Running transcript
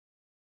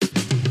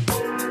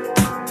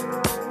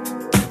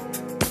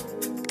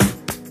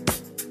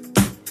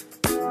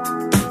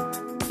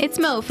It's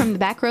Mo from the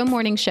Back Row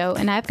Morning Show,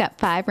 and I've got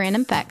 5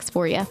 random facts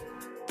for you.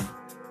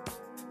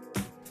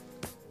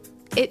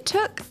 It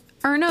took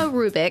Erno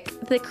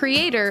Rubik, the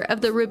creator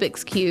of the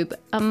Rubik's Cube,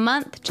 a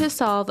month to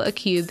solve a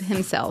cube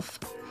himself.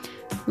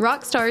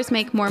 Rock stars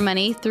make more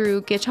money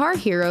through Guitar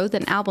Hero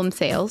than album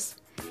sales.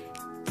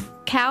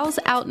 Cows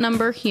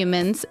outnumber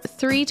humans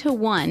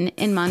 3-1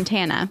 in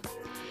Montana.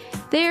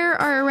 There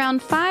are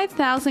around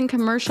 5,000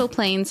 commercial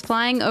planes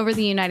flying over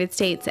the United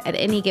States at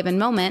any given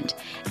moment,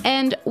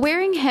 and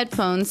wearing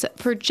headphones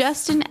for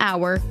just an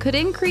hour could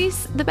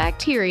increase the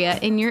bacteria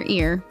in your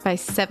ear by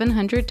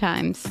 700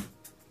 times.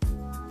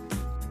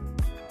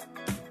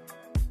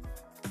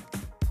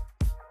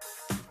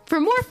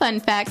 For more fun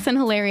facts and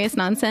hilarious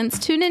nonsense,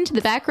 tune in to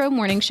the Back Row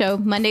Morning Show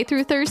Monday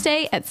through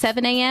Thursday at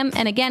 7 a.m.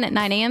 and again at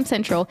 9 a.m.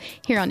 Central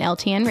here on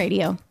LTN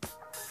Radio.